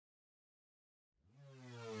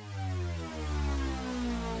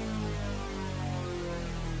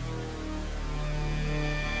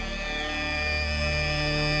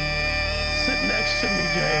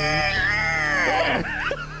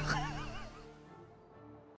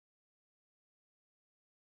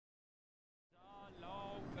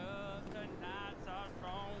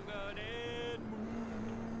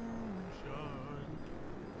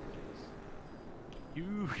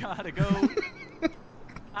gotta go.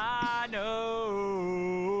 I know.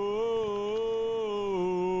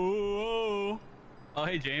 Oh,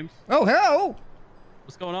 hey, James. Oh, hello.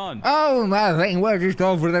 What's going on? Oh, nothing. We're just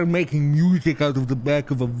over there making music out of the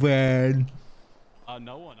back of a van.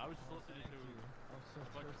 No one. I was just listening to a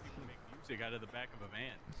bunch of people make music out of the back of a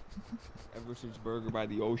van. Ever since Burger by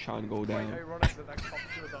the Ocean go down.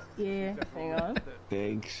 Yeah, hang on.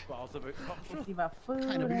 Thanks. See my food.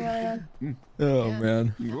 Hang on. Oh,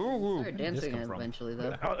 man. Start dancing eventually,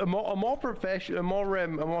 though. A more professional, a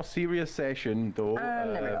more serious session, though.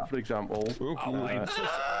 For example. Oh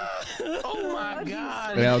my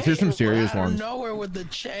god. Yeah, let's hear some serious ones. Nowhere with the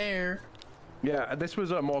chair. Yeah, this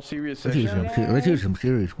was a more serious Let's session. hear some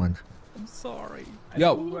serious ones. I'm sorry.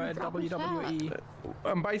 Yo. WWE.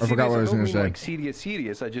 And by I forgot what I was don't gonna mean say. like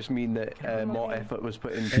serious. I just mean that more effort was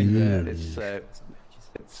put into Serious.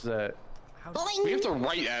 We have to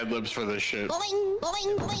write ad-libs for this shit.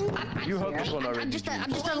 You heard this one already. I'm just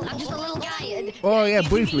a little guy. Oh, yeah,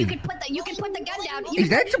 briefly. You can put the gun down. Is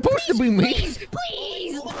that supposed to be me? Please.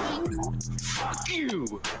 Fuck you!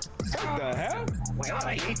 What the hell? God,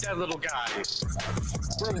 I hate that little guy.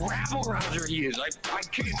 What a rabble-rouser he is. I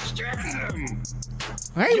can't stand him.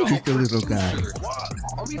 I'm just a little guy. What?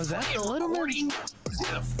 Are we fucking recording?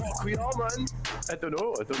 Yeah, fuck we are, man. I don't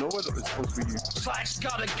know what it was supposed to be. Slack's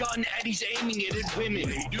got a gun and he's aiming it at women.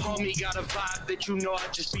 Homie got a vibe that you know I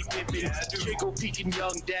just be pimping. Jiggle peeking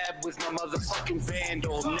young dab with my motherfucking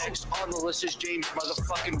Vandal. Next on the list is James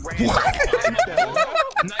motherfucking Randal.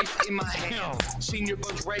 Knife in my hand. Senior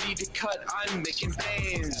bunch ready to cut. I'm making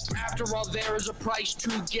bands. After all, there is a price to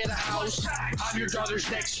get a house. I'm your daughter's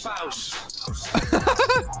next spouse.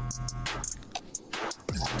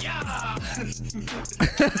 Yeah!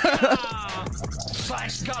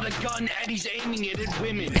 Slack's got a gun and he's aiming it at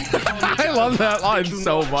women. I love that line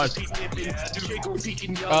so much.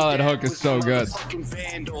 Oh, that hook is so good.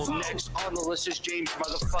 Next on the list is James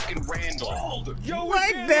motherfucking Randal. Yo,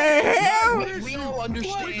 what the hell? We all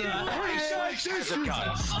understand why Slack has a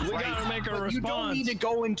gun. We gotta make a response. You don't need to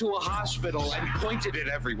go into a hospital and point it at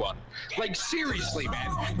everyone. Like seriously,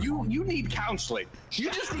 man. You need counseling.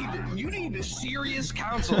 You need serious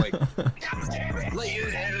counseling. Like,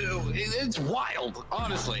 it's wild,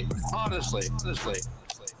 honestly.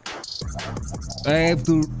 I have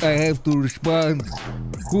to respond.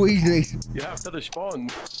 Who is this? You have to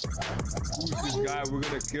respond. Who's this guy? We're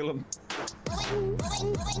gonna kill him.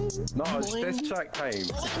 No, it's diss track time.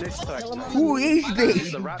 It's diss track time. Who is this?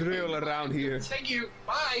 It's the rap Drill around here. Thank you.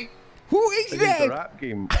 Bye. Who is It is the that? rap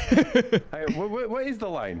game. Hey, what is the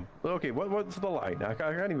line? Okay, what's the line? I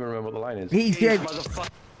can't even remember what the line is. He said,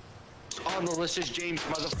 On the list is James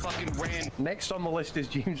motherfucking Rand. Next on the list is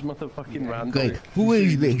James motherfucking Randal. good. Who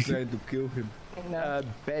is this? Trying to kill him.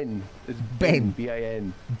 Ben. It's Ben.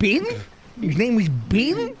 B-I-N. Bin? His name is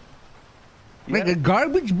Bin? Like a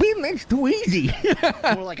garbage bin? That's too easy.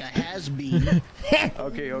 More like a has-been.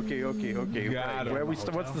 Okay. Got him. What's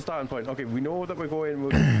the starting point? Okay, we know that we're going.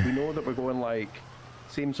 We know that we're going like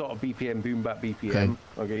same sort of BPM, boom bap BPM.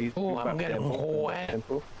 Okay. Oh, boom I'm bap getting wet.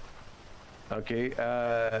 tempo. Okay.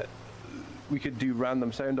 We could do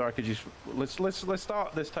random sound, or I could just let's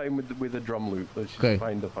start this time with a drum loop. Let's just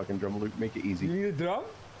find the fucking drum loop. Make it easy. You need a drum?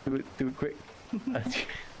 Do it quick.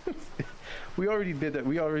 We already did it.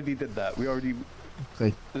 We already did that.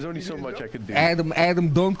 Okay. There's only so much I could do. Adam,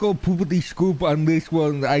 don't go poopity scoop on this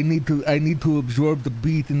one. I need to absorb the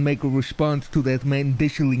beat and make a response to that man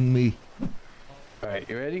dishing me. Alright,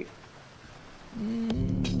 you ready?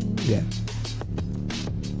 Yeah.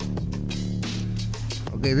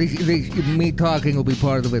 Okay, this me talking will be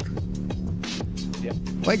part of it. Yep.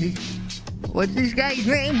 What's this guy's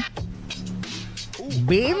name? I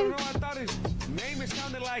Bean? don't know, I thought his name is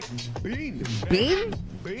sounded like Bean. Bean?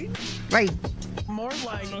 Bean? Like More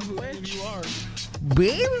like which you are.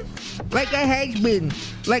 bin? Like a has-been.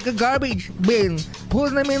 Like a garbage bin.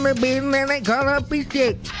 Put him in the bin and I call up his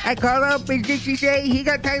chick. She say he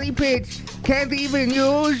got tiny pits. Can't even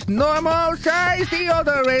use normal size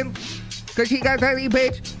deodorant. Cause he got tiny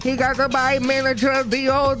pits. He got to buy miniature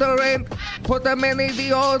deodorant. Put him in the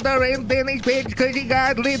deodorant in his pits. Cause he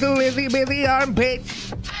got little itty bitty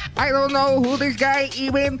armpits. I don't know who this guy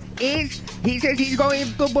even is. He says he's going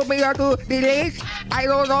to put me onto the list. I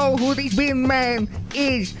don't know who this bin man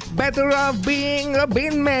is. Better off being a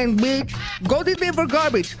bin man, bitch. Go deliver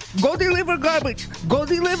garbage. Go deliver garbage. Go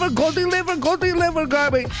deliver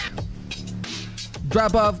garbage.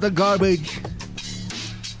 Drop off the garbage.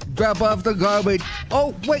 Drop off the garbage.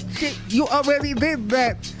 Oh, wait, shit, you already did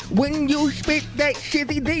that. When you spit that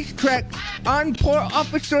shitty diss track on poor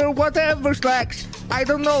officer whatever slacks. I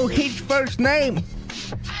don't know his first name.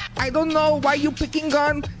 I don't know why you picking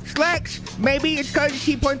gun. Slacks. Maybe it's cause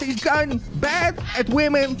he pointed his gun bad at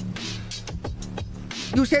women.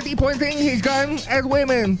 You said he pointing his gun at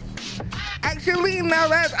women. Actually, now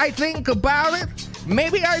that I think about it,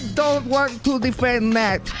 maybe I don't want to defend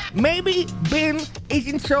that. Maybe Ben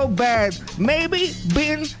isn't so bad. Maybe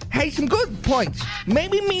Ben has some good points.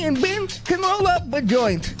 Maybe me and Ben can roll up a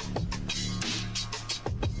joint.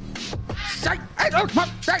 Shit, I don't smoke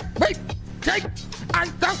that weed. Shit, I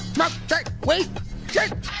don't smoke that weed.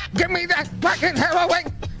 Shit, give me that fucking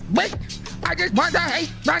heroin. Wait, I just want to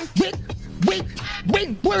hate run.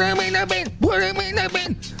 Wait, put him in the bin. Put him in the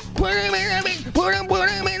bin. Put him in the bin. Put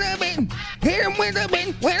him in the bin. Hit him with the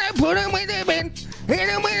bin when I put him in the bin. Hit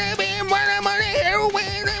him with the bin when I'm on the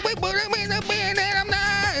heroin. We put him in the bin and I'm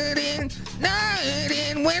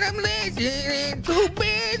nodding when I'm listening to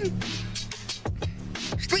Ben.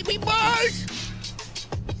 Sleepy boys!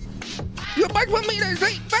 You might want me to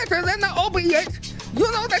sleep better than the opiates. You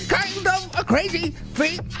know that kind of a crazy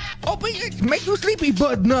feat. Opiates make you sleepy,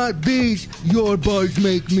 but not these. Your bars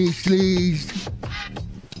make me sleaze.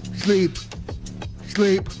 Sleep.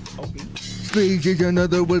 Sleaze is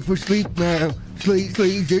another word for sleep now.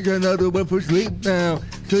 Sleaze is another word for sleep now.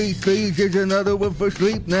 Sleaze is another word for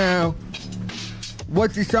sleep now.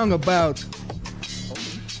 What's the song about?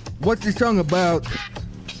 What's the song about?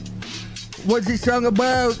 What's this song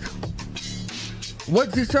about?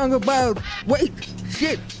 What's this song about? Wait,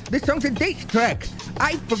 shit, this song's a diss track.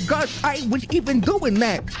 I forgot I was even doing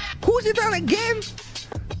that. Who's it on again?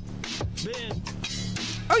 Ben.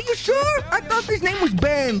 Are you sure? I thought his name was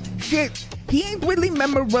Ben. Shit, he ain't really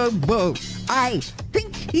memorable. I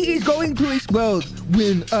think he is going to explode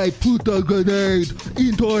when I put a grenade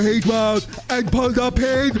into his mouth and pull the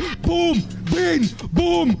pin. Boom, Ben,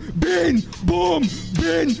 boom, Ben, boom,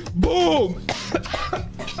 Ben, boom.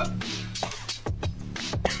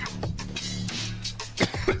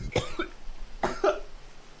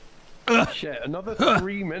 Shit, another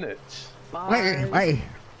 3 minutes. Wait.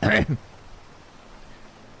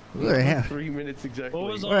 What the hell? 3 minutes exactly.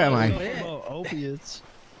 Where am I? About opiates.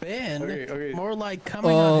 Ben, Okay. more like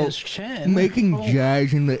coming on his chin. Making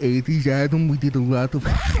jazz in the 80s, Adam, we did a lot of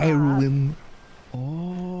heroin.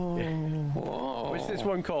 What's this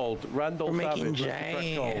one called? Randal Savage. What's the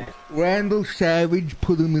track called? Randal Savage,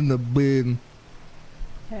 put him in the bin.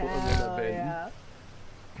 Put him in the bin.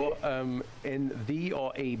 But, in the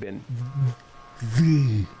or a bin?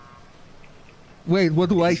 The. Wait, what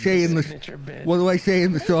do I say in the? What do I say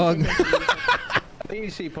in the song? I think you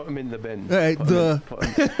say put him in the bin. Alright,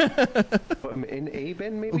 put him in a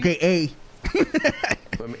bin, maybe? Okay, A.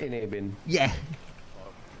 Put him in a bin. Yeah.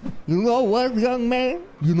 You know what, young man?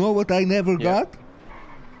 You know what I never got?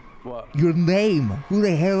 What? Your name. Who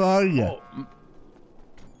the hell are you? Oh.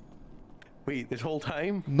 Wait, this whole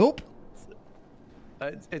time? Nope.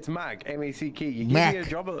 It's Mac, M-A-C-K. You Mac. gave me a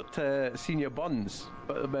job at Senior Buns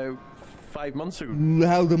about 5 months ago.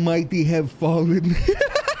 How the mighty have fallen.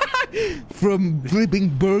 From flipping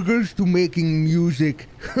burgers to making music.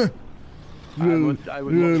 I would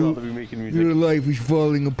much rather be making music. Your life is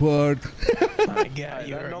falling apart. My God,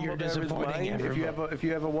 you're disappointing everyone. If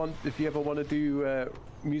you ever want to do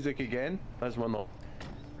music again, that's my number.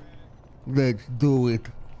 Let's do it.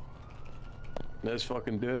 Let's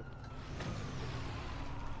fucking do it.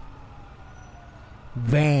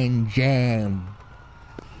 Van Jam.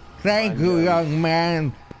 Thank you, young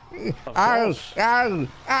man. It's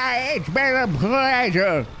been a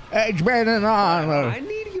pleasure. It's been an honor. I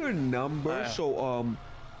need your number, so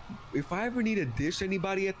if I ever need to diss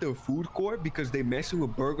anybody at the food court because they messing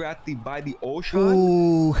with burger by the ocean.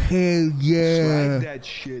 Oh, hell yeah. Slide that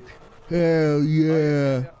shit. Hell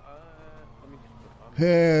yeah.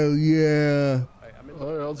 Hell yeah.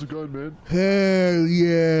 Hey, how's it going, man? Hell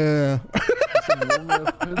yeah. Some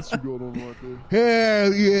long-ass pants you got on right there.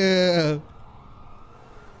 Hell yeah.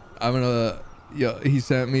 I'm gonna. Yeah, he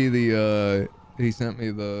sent me the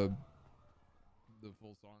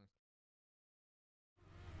full song.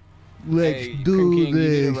 Let's do King,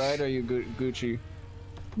 this. You need a ride or you Gucci?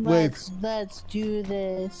 Let's do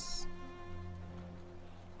this.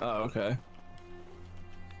 Oh, okay.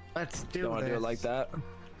 Let's do You wanna this. do it like that?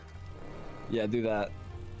 Yeah, do that.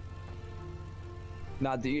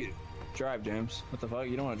 Nah, do you drive, James? What the fuck?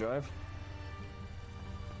 You don't want to drive?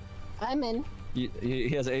 I'm in. He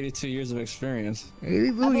has 82 years of experience.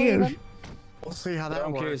 82 years. We'll see how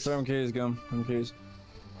that works. Throw him keys, gum. Throw him keys.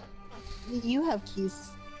 You have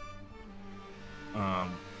keys.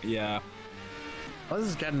 Yeah. Oh, this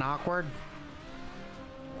is getting awkward.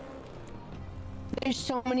 There's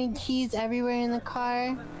so many keys everywhere in the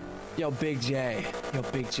car. Yo, Big J.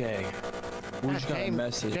 We just got a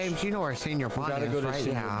message. James, you know where Senior We Bun gotta is, go to right?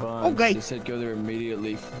 Senior Yeah. Bun. Okay. They said go there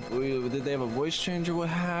immediately. Did they have a voice change or what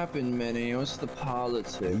happened, Minnie? What's the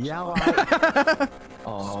politics? Yellow.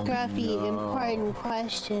 Oh, Scruffy, no. important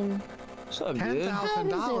question. What's up, dude?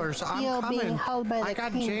 $10,000. I'm Being coming. held by the I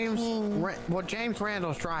got Cream James. King? Well, James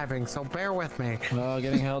Randall's driving, so bear with me.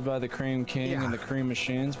 Getting held by the Cream King Yeah. and the Cream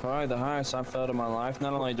Machines, probably the highest I've felt in my life.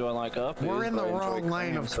 Not only do I like uppies, We're in the but I enjoy wrong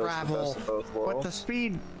lane cream, of so it's the travel, best of both but worlds. the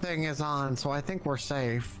speed thing is on, so I think we're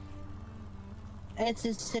safe. It's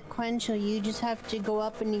a sequential. You just have to go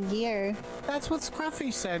up in a gear. That's what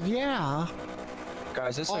Scruffy said. Yeah.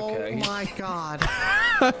 Guys, it's Oh okay. my God.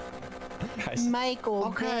 Guys. Michael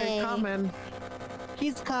Okay, Bay. coming.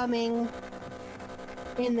 He's coming.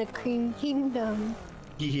 In the Cream Kingdom.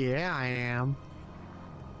 Yeah, I am.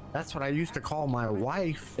 That's what I used to call my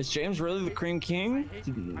wife. Is James really the Cream King?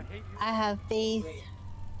 I have faith.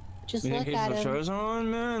 Just You look think he's at the him. chosen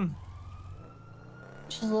one, man?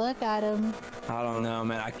 Just look at him. I don't know,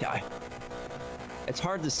 man. It's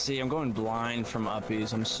hard to see. I'm going blind from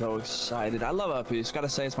uppies. I'm so excited. I love uppies. Gotta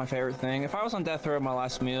say, it's my favorite thing. If I was on death row my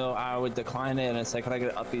last meal, I would decline it and say, could I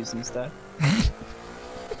get uppies instead?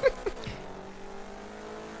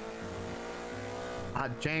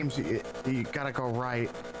 James, you gotta go right.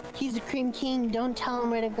 He's the Cream King. Don't tell him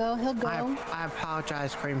where to go. He'll go. I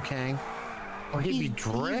apologize, Cream King. Oh, he'd be He's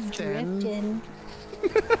drifting.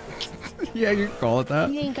 Yeah, you can call it that.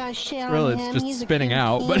 He ain't got shit on Really, him. it's just He's the spinning Cream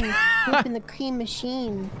out, but King, flipping the cream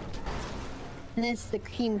machine. And it's the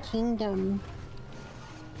Cream Kingdom.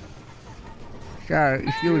 Sorry,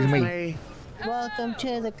 excuse me. Welcome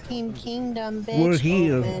to the Cream Kingdom, bitch. We're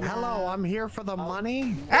here. Open. Hello, I'm here for the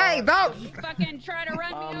money. Hey, don't! Fucking try to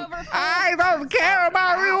run me over. I don't care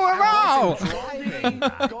about you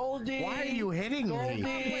at all! Goldie! Why are you hitting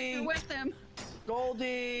me? You're with them.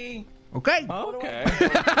 Goldie! Okay.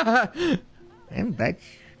 Okay. And that's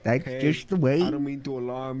just the way. I don't mean to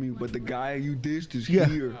alarm you, but the guy you dissed is Yeah.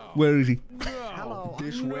 here. Where is he? Hello.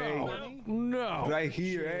 This way. No. Right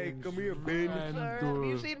here. Hey, come here, Ben. Have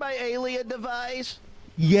you seen my alien device?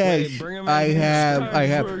 Yes, Wait, bring him in I here. have. I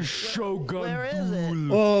For have. Shogun. Where is it?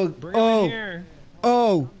 Oh, Bring him in oh, here.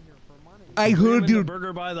 oh! I Bring him heard in the you.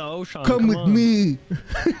 burger by the ocean. Come with on. me.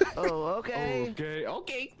 Oh, okay.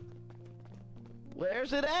 Okay.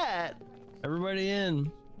 Where's it at? Everybody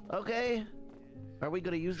in. Okay. Are we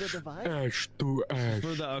gonna use the device? Ash to ash.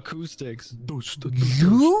 For the acoustics.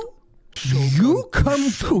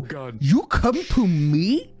 You come to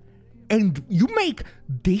me, and you make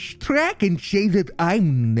this track and say that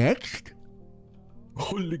I'm next.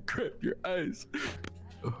 Holy crap, your eyes.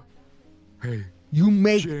 Hey, You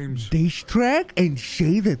make James. this track and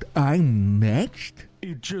say that I'm next.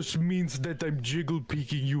 It just means that I'm jiggle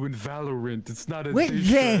peeking you in Valorant. It's not a What dish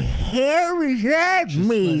the track. hell does that Just let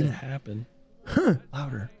mean? it happen. Huh?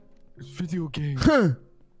 Louder. It's video game. Huh?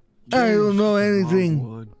 I don't know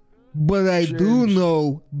anything, but I do James.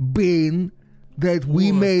 know, Ben, that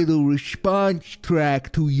we What? made a response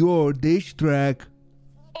track to your diss track.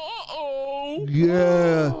 Uh-oh.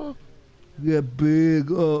 Yeah. Yeah, big.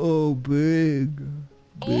 Big.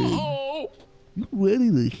 Uh-oh. You ready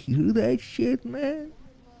to hear that shit, man?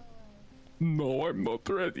 No, I'm not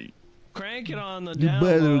ready. Crank it on the You down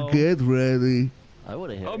better low. get ready. I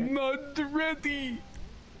would have hit I'm it. not ready.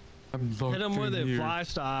 I'm locked Hit him with in it, here. fly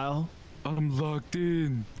style. I'm locked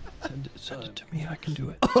in. Send it to me. I can do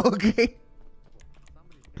it. Okay.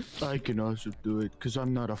 I can also do it, because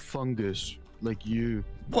I'm not a fungus like you.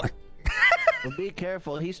 What? Well, be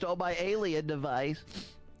careful. He stole my alien device.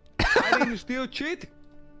 I didn't steal shit.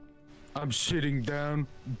 I'm sitting down,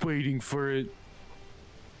 waiting for it.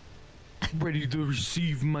 Ready to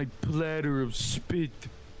receive my platter of spit.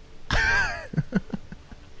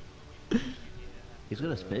 He's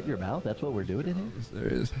gonna spit in your mouth? That's what we're doing in here? Yes, there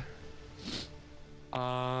is.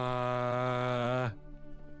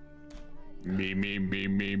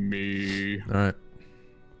 Me. All right.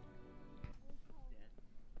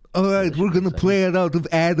 Alright, we're gonna play it out of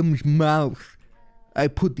Adam's mouth. I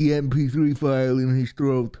put the MP3 file in his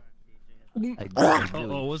throat.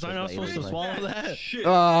 Uh-oh, was I not supposed to swallow that? Shit.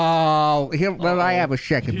 Oh, here, well, I have a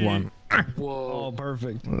second one. Whoa. Oh,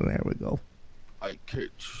 perfect. Well, there we go. I can't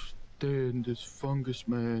stand this fungus,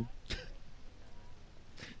 man.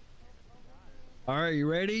 All right, you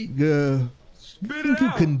ready? Yeah. Spit Think it you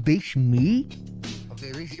out. can dish me?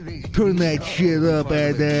 Turn that shit up,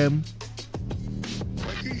 Adam.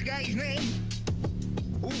 What's this guy's name?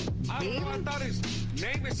 Ooh, I thought his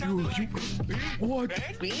name is something like Ben? What?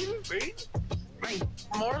 Ben? Ben?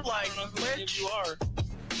 More like which you are.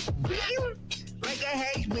 Like a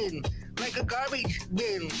has-been. like a garbage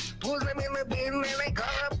bin. Pull them in the bin and I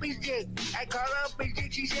call up his chick. I call up his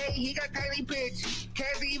chick, she say he got tiny pits.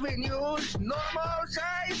 Can't even use normal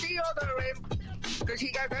size deodorant. Cause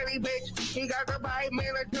he got tiny pits, he got to buy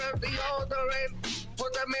miniature deodorant.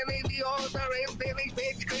 Put them in the deodorant in his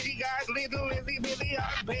bitch, cause he got little itty bitty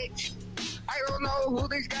armpits. I don't know who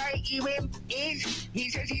this guy even is. He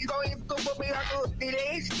says he's going to put me on the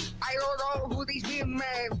list. I don't know who this bin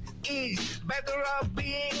man is. Better off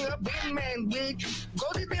being a bin man, bitch.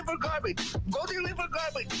 Go deliver garbage. Go deliver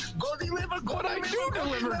garbage. Go deliver garbage. But I do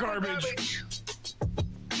deliver garbage.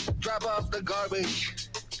 Drop off the garbage.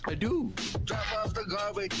 I do. Drop off the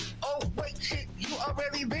garbage. Oh, wait, shit, you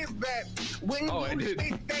already did that. When you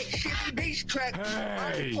spit that shitty diss track.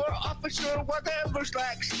 Hey. For officer whatever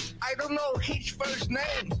slacks. I don't know his first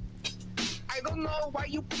name. I don't know why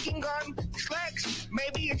you picking on slacks.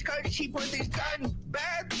 Maybe it's cause he pointed his gun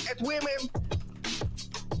bad at women.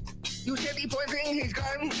 You said he pointing his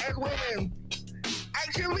gun at women.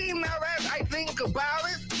 Actually, now that I think about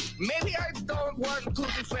it, maybe I don't want to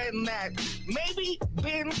defend that. Maybe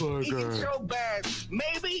Ben isn't so bad.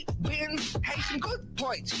 Maybe Ben has some good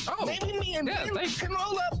points. Oh, maybe me and Ben can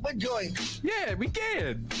roll up a joint. Yeah, we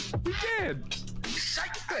can. We can.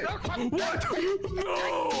 What?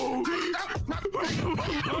 No! Give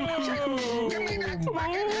me that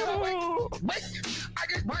fucking heroin. Wait, I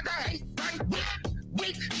just want to hate one.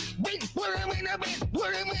 Wait, put him in a bin,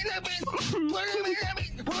 put him in a bin, put him in a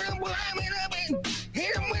bin, put him in a bin,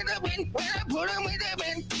 hit him with a bin, when I put him in a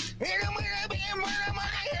bin, hit him with a bin, when I'm on a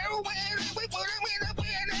heroin, we put him in a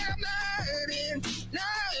bin, and I'm not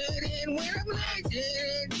in, when I'm not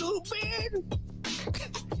in, too bad.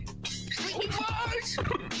 Sleepy boys!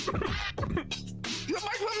 You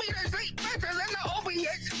might want me to sleep better than the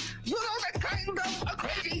opiates. You know that kind of a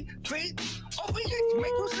crazy treat. Opiates make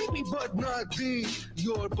you sleepy, but not these.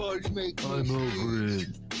 Your bars make me I'm over it.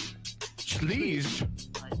 Sleezed?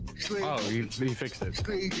 Oh, he fixed it.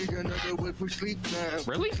 Sleeze is another word for sleep now.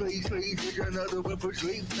 Really? Sleeze is another word for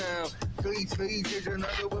sleep now. Sleeze is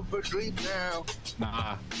another word for sleep now.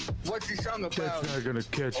 Nah. What's the song about? That's not gonna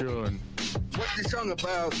catch on. What's the song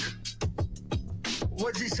about?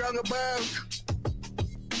 What's the song about?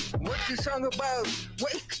 What's the song about?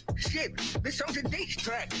 Wait, shit, this song's a diss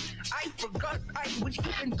track. I forgot I was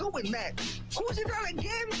even doing that. Who's it on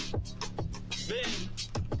again? Ben.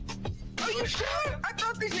 Are you sure? I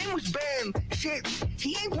thought his name was Ben. Shit,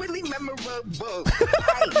 he ain't really memorable.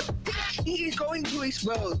 I think he is going to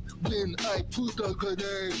explode when I put a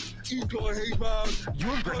grenade into his mouth. You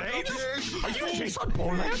have grenades? Are you Jason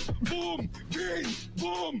Bourne? Boom, Ben,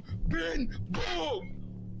 boom, Ben, boom.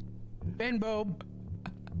 Ben Boom.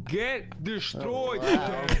 Get destroyed. Oh,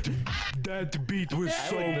 wow. That beat was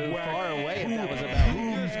so whack. Far away if that was about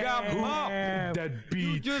You just got mopped. That beat.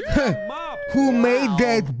 You just got mopped. Who made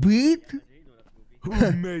that beat?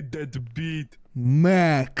 Who made that beat?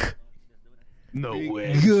 Mac. No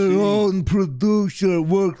way. Your own producer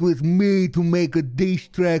worked with me to make a diss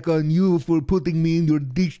track on you for putting me in your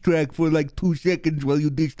diss track for like 2 seconds while you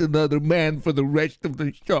dissed another man for the rest of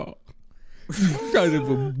the show. You son of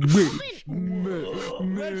a bitch.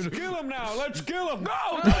 Let's kill him now. Let's kill him.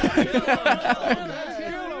 No. Let's kill him.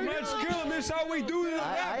 Let's kill him. This is how we do this.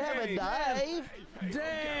 I have a knife.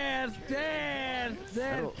 Dance,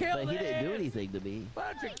 kill But he didn't do anything to me.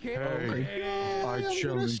 Hey, I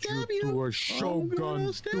challenge you to a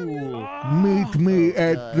Shogun duel. Meet me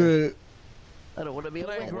at the... I don't want to be a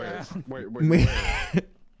witness. Wait. Meet me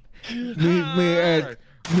at...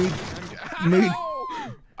 Meet me...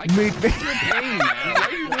 Why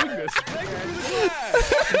are you doing this?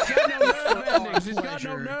 She's got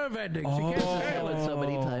no nerve endings. She can't Tell it so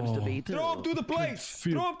many times to me too. Throw him through the place.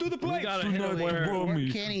 Throw him through the place. Do not throw me.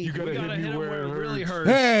 You gotta hit me where it really hurts.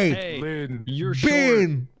 Hey, Lynn, you're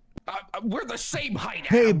Ben. We're the same height.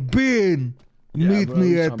 Hey, Ben. Meet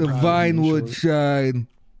me at the Vinewood sign.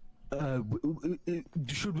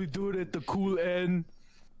 Should we do it at the cool end?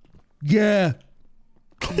 Yeah.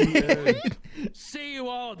 Cool end. See you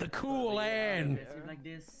all at the cool end. Like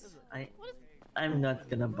this, I'm not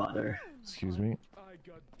gonna bother. Excuse me.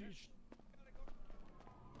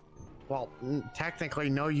 Well, technically,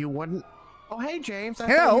 no, you wouldn't. Oh, hey, James. I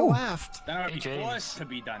Hello. thought you left. That would be forced to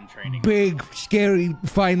be done training. Big, scary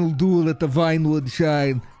final duel at the Vinewood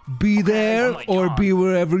sign. Be there or be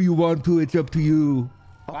wherever you want to. It's up to you.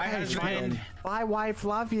 Okay, fine. Bye, wife.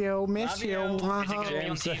 Love you. Miss you.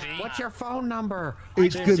 What's your phone number?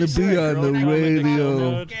 It's gonna be on the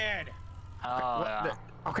radio.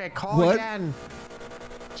 Okay, call What? again.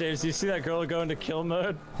 James, do you see that girl go into kill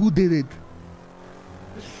mode? Who did it?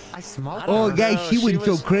 I smoked Oh, her. guys, she went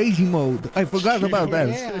so crazy mode. I forgot about that.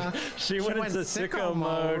 Yeah. She went into sicko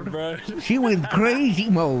mode, bro. She went crazy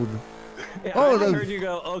mode. Yeah, Oh, I those... heard you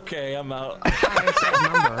go, okay, I'm out.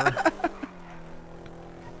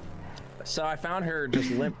 So I found her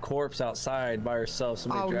just limp corpse outside by herself.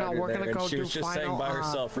 Somebody dragged her there, and she was just saying by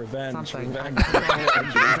herself, revenge. Something. Revenge.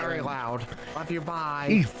 Very loud. Love you, bye.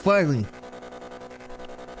 He's funny.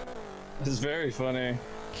 This is very funny.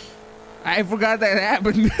 I forgot that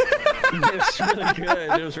happened. It's really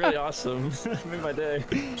good. It was really awesome. It made my day.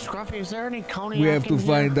 Scruffy, is there any cognac We have to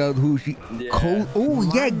find out who she... Yeah. Oh,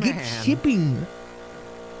 yeah, My get man. shipping.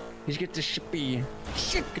 He's get the shippy.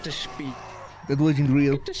 Get the shippy. That wasn't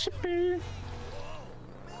real. Get the shippy.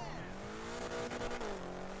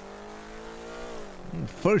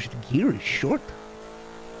 First gear is short.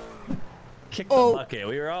 Kick the bucket.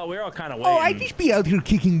 We were all kind of waiting. Oh, I just be out here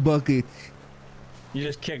kicking buckets. You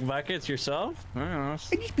just kick buckets yourself? I don't know.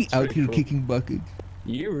 I just be out here kicking buckets.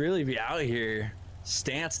 You really be out here.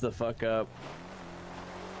 Stance the fuck up.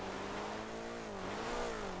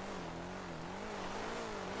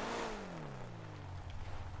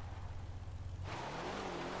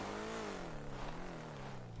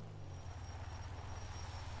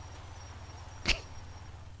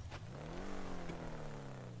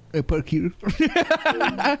 I park here.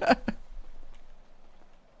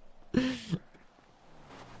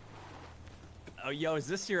 Oh, yo, is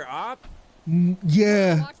this your op?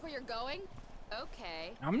 Yeah. Watch where you're going.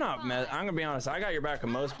 Okay. I'm not. I'm gonna be honest. I got your back on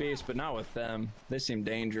most beats, but not with them. They seem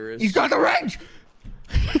dangerous. He's got the wrench.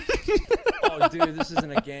 Oh, dude, this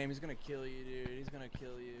isn't a game. He's gonna kill you, dude. He's gonna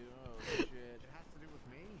kill you. Oh shit. It has to do with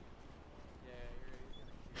me.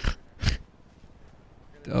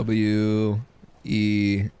 Yeah, W-E-N.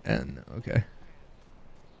 Okay.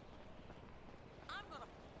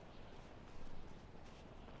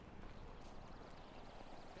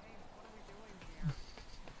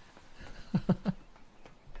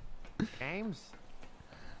 James?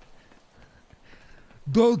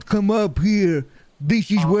 Don't come up here.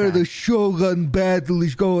 This is where the Shogun battle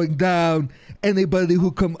is going down. Anybody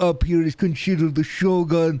who come up here is considered a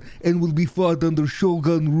Shogun and will be fought under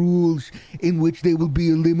Shogun rules, in which they will be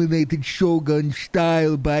eliminated Shogun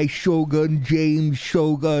style by Shogun James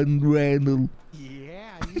Shogun Randal.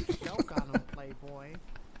 Yeah, you Shogun him, Playboy.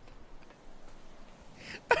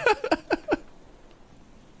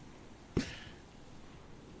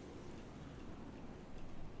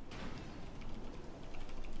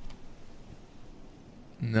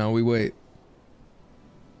 Now we wait.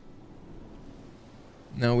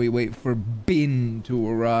 Now we wait for Bin to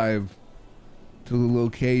arrive to the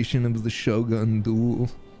location of the Shogun duel.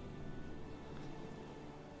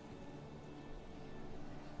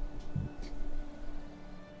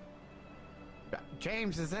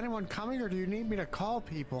 James, is anyone coming, or do you need me to call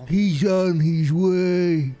people? He's on his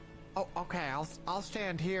way. Oh, okay. I'll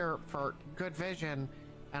stand here for good vision,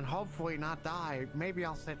 and hopefully not die. Maybe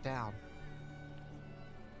I'll sit down.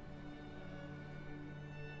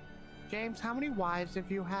 James, how many wives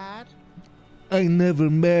have you had? I never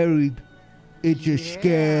married. It's a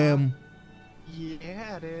scam.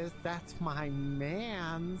 Yeah, it is. That's my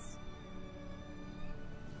man's.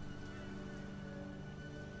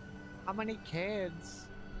 How many kids?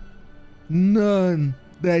 None.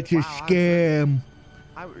 That's a scam.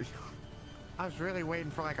 I was really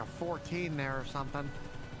waiting for like a 14 there or something.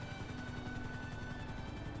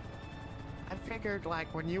 I figured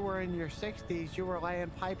like when you were in your 60s, you were laying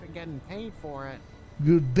pipe and getting paid for it.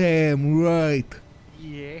 You're damn right.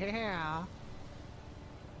 Yeah.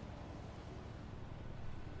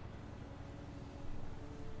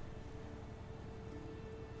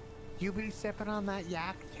 You be sipping on that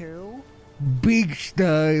yak too? Big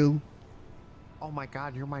style. Oh my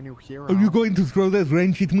god, you're my new hero. Are you going to throw that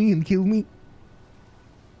wrench at me and kill me?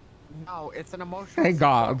 No, it's an emotional Thank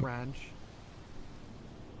God. wrench.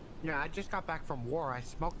 Yeah, I just got back from war. I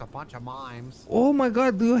smoked a bunch of mimes. Oh my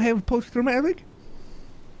god, do you have post-traumatic?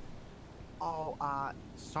 Oh,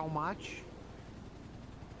 so much?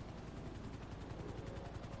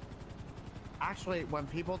 Actually, when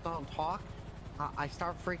people don't talk, I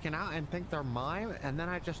start freaking out and think they're mime, and then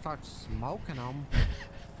I just start smoking them.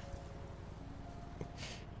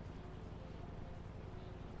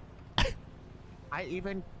 I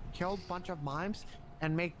even killed a bunch of mimes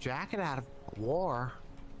and make jacket out of war.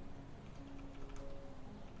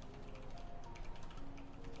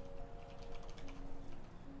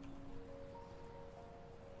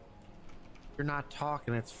 You're not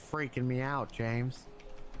talking, it's freaking me out, James.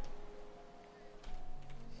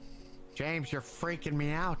 James, you're freaking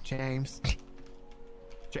me out, James.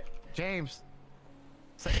 James.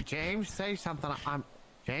 James, say something.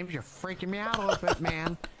 James, you're freaking me out a little bit,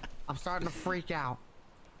 man. I'm starting to freak out.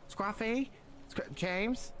 Scruffy?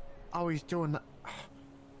 James? Oh, he's doing the...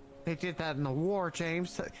 They did that in the war,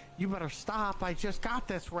 James. You better stop. I just got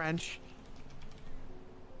this wrench.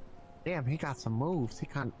 Damn, he got some moves. He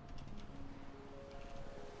can't...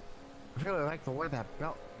 I really like the way that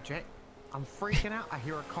belt... I'm freaking out. I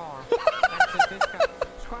hear a car. That's just this guy.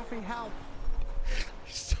 Scruffy, help.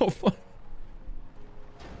 So fun.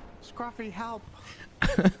 Scruffy, help.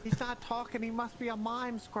 He's not talking. He must be a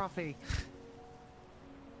mime, Scruffy.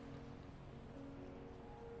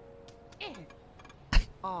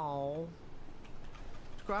 Oh.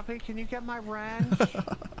 Scruffy, can you get my wrench?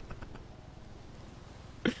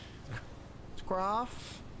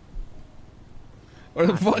 Scruff? Where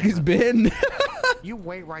the fuck is Ben? You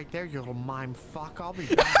wait right there, you little mime fuck. I'll be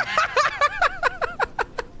back.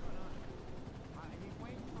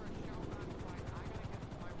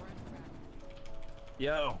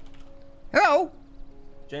 Yo. Hello.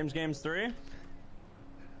 James Games 3?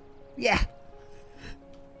 Yeah.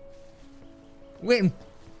 When?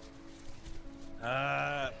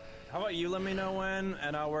 How about you let me know when,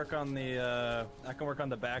 and I'll work on the, I can work on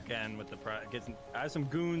the back end with the I have some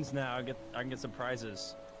goons now, I can get some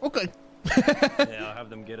prizes. Okay. Yeah, I'll have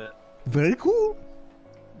them get it. Very cool.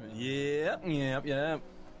 Yep.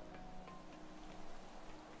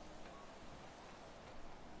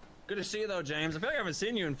 Good to see you though, James. I feel like I haven't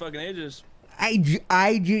seen you in fucking ages.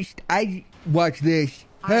 I watch this.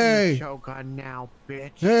 I'm the Shogun now,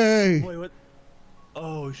 bitch. Hey. Wait, what?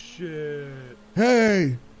 Oh shit.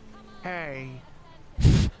 Hey. Hey.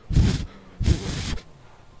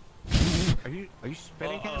 Are you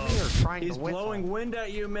spitting at me or trying He's to whistle? blowing wind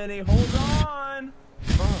at you, Minnie. Hold on.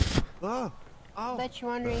 Oh. I bet you're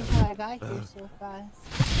wondering how I got here so fast.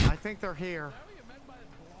 I think they're here.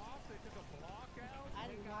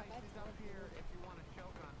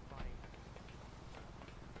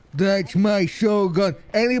 That's my Shogun.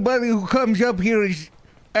 Anybody who comes up here is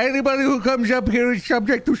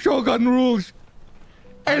subject to Shogun rules.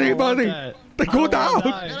 Anybody, they go down.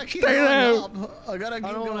 Stay there. I gotta keep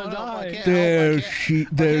going up. I can't There help.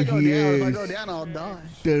 there he If I is. go down, I'll die.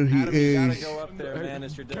 There he Adam, you gotta is. go up there, man.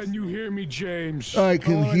 It's your Can you hear me, James? I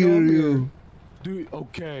can hear you.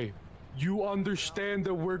 Okay. You understand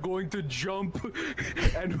that we're going to jump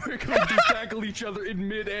and we're going to tackle each other in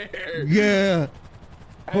midair. Yeah.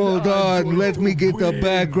 Hold on, let me get the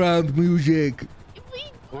background music.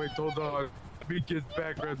 Wait, hold on. Let me get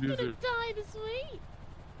background music. Die this way.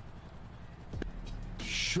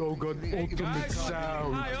 Shogun Ultimate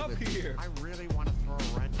Sound. Up here. I really want to throw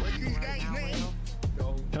a wrench at you right now, Leo.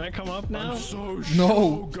 Can I come up now? I'm so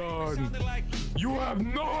No. Shogun. You have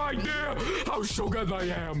no idea how Shogun I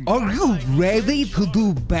am. Are you ready to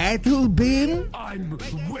do battle, Ben? I'm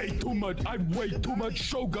way too much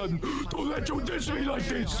Shogun to let you diss me like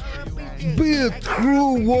this. Be a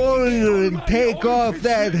true warrior and take off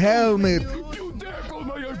that helmet. You dare call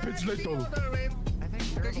my armpits little.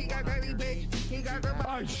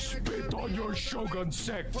 I spit on your Shogun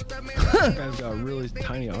sect. That guy's got really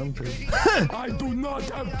tiny armpits. I do not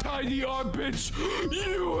have tiny armpits.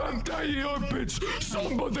 You have tiny armpits.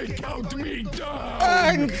 Somebody count me down.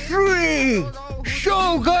 On 3,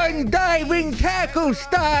 Shogun diving tackle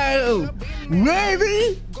style.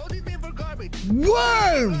 Ready?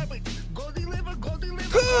 1,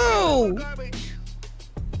 2,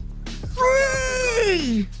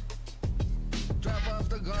 3.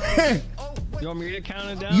 You want me to count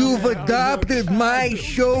it down? You've adopted my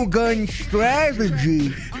Shogun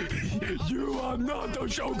strategy. You are not a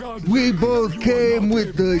Shogun. We both came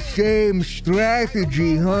with the same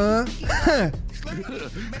strategy, huh?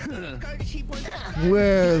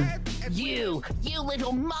 Well, You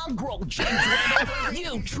little mongrel, James Randal!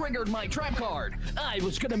 You triggered my trap card! I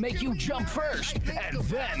was gonna make you jump first, and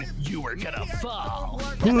then you were gonna fall!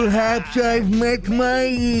 perhaps I've met my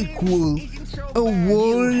equal. A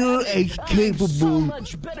warrior as capable. So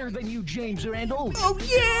much better than you, James Randal! Oh,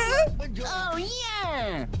 yeah? Oh,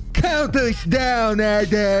 yeah! Count us down,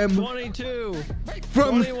 Adam. 22.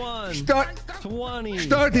 From 21. Start 20.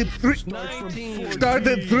 Start at 3. 19. Start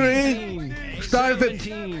at 3. Start at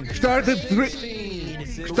 3. Start at 3.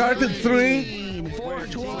 Start at 3.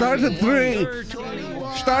 Start at 3.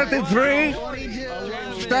 Start at 3.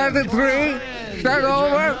 Start at 3. Start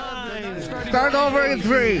over. Start over at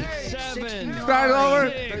 3. Start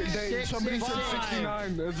over.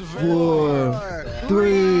 4,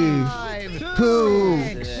 3, 2,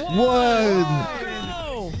 1.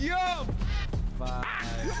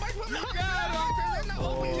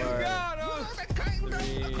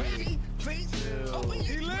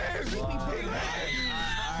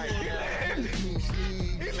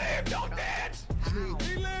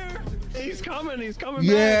 coming. He's coming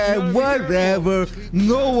Yeah, back. whatever.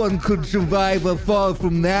 No one could survive a fall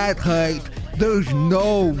from that height. There's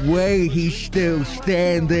no way he's still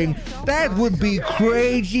standing. That would be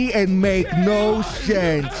crazy and make no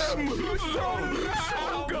sense.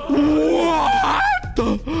 What?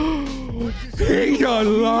 He's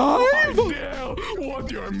alive?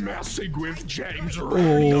 What you're messing with, James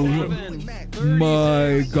Oh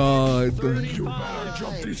my God. You better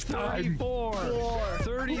jump this time.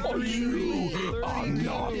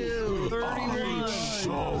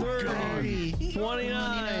 33,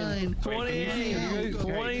 29, 28,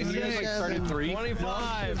 26,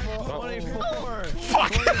 25, 24.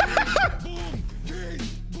 Fuck!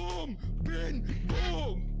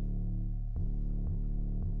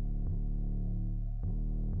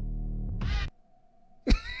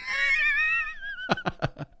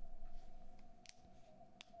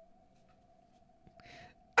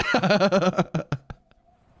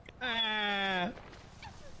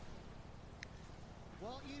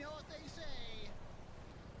 Well, you know what they say.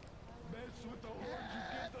 Mess with the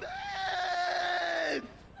horse, you get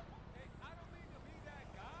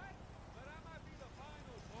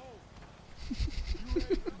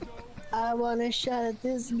the... I want a shot at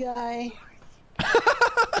this guy.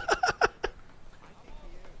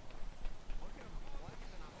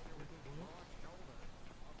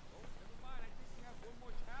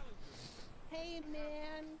 Hey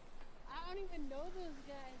man, I don't even know those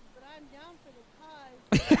guys, but I'm down for the cause.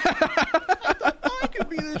 I could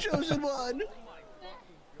be the chosen one.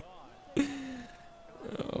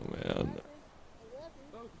 Oh man.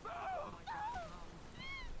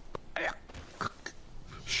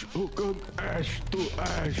 Sugar ash to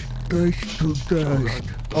ash. Dash to dash.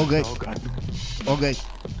 Okay. Okay.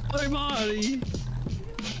 My body.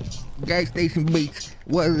 Gas station beats.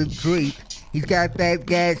 What a treat. He's got that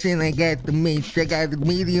gas and I got the meats. I got the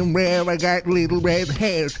medium rare. I got little red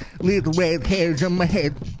hairs. Little red hairs on my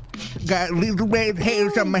head. Got little red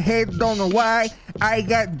hairs on my head. Don't know why. I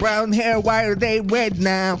got brown hair. Why are they red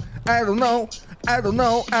now? I don't know. I don't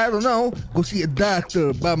know. I don't know. Go see a doctor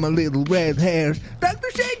about my little red hairs. Doctor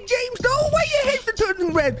said, James, no, why your hairs are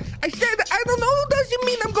turning red? I said, I don't know. Doesn't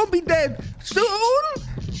mean I'm gonna be dead soon.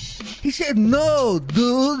 He said, no,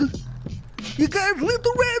 dude. You got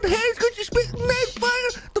little red hairs because you're spitting that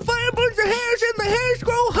fire. The fire burns the hairs and the hairs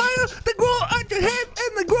grow higher. They grow out your head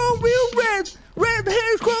and they grow real red. Red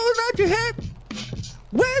hairs growing out your head.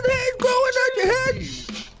 Red hairs growing out your head.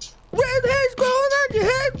 Red hairs growing out your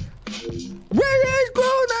head. Red hairs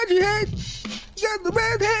growing out your head. You got the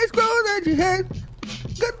red hairs growing out your head.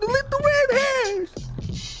 Got the little red hairs.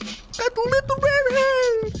 Got the little red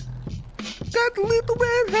hairs. Got the little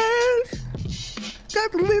red hairs.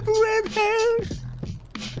 Got the little red hairs.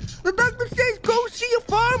 The doctor says go see a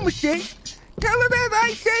pharmacist. Tell her that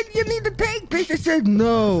I said you need to take this. I said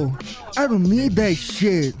no. I don't need that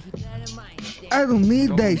shit. I don't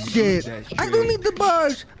need that shit. I don't need the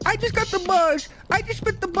bars. I just got the bars. I just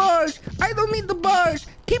spit the bars. I don't need the bars.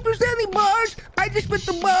 Keepers any bars. I just spit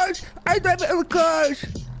the bars. I drive other cars.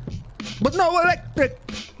 But no electric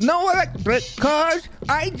cars.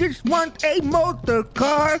 I just want a motor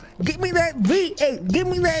car. Give me that V8, give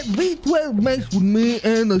me that V12. Mess with me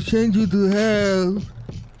and I'll send you to hell.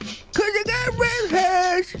 Cause you got red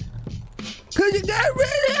hairs. Cause you got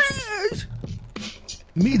red hairs.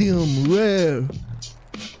 Medium rare.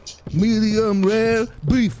 Medium rare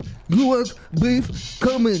beef. You want beef?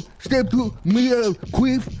 Come in, step to me, I'll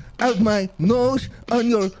queef out my nose on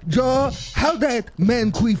your jaw. How that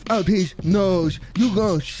man queef out his nose? You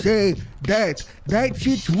gonna say that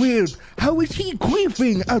shit's weird. How is he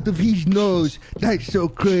queefing out of his nose? That's so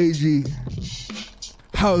crazy.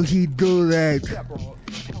 How he do that?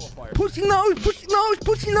 Pussy nose, pussy nose,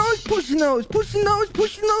 pussy nose, pussy nose, pussy nose,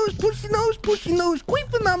 pussy nose, pussy nose, pussy nose,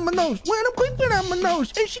 queefing on my nose. When I'm queefing on my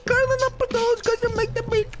nose, and she curling up her toes 'cause it make the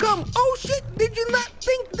bitch come. Oh shit, did you not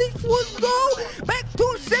think this would go? Back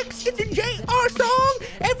to sex, it's a JR song.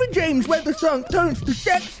 Every James weather song turns to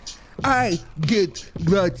sex. I get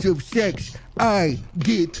lots of sex. I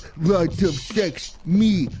get lots of sex.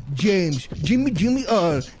 Me, James, Jimmy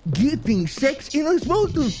R, getting sex in a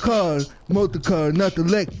motor car. Motor car, not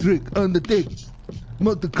electric on the dick.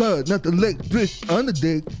 Motor car, not electric on the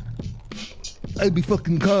dick. I be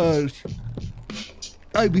fucking cars.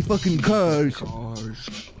 I be fucking cars.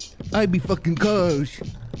 I be fucking cars.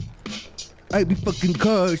 I be fucking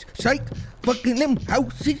cars. Psych, fucking them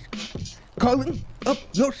houses. Calling up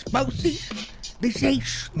your spouses. They say,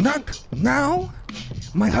 shh, not now.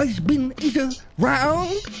 My husband is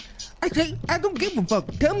around. I say, I don't give a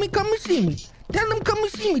fuck. Tell me, come and see me. Tell them, come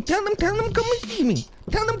and see me. Tell them, come and see me.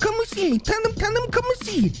 Tell them, come and see me. Tell them, come and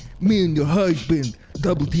see me and your husband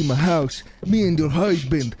double team a house. Me and your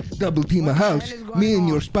husband double team a house. Me and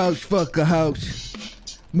your spouse fuck a house.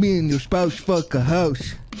 Me and your spouse fuck a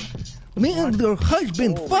house. Me and your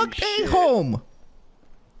husband fuck a home.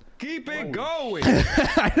 Keep it going.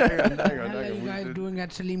 What are you guys doing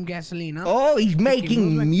at Salim Gasoline, huh? Oh, he's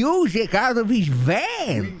making music out of his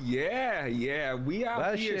van. Yeah, we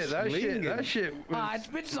out here slinging. That shit. It's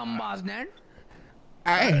been some buzz, then.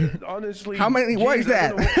 Honestly, how many was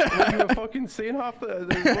that? What you were fucking saying, half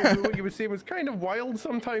what you were saying was kind of wild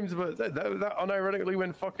sometimes, but that unironically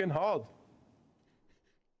went fucking hard.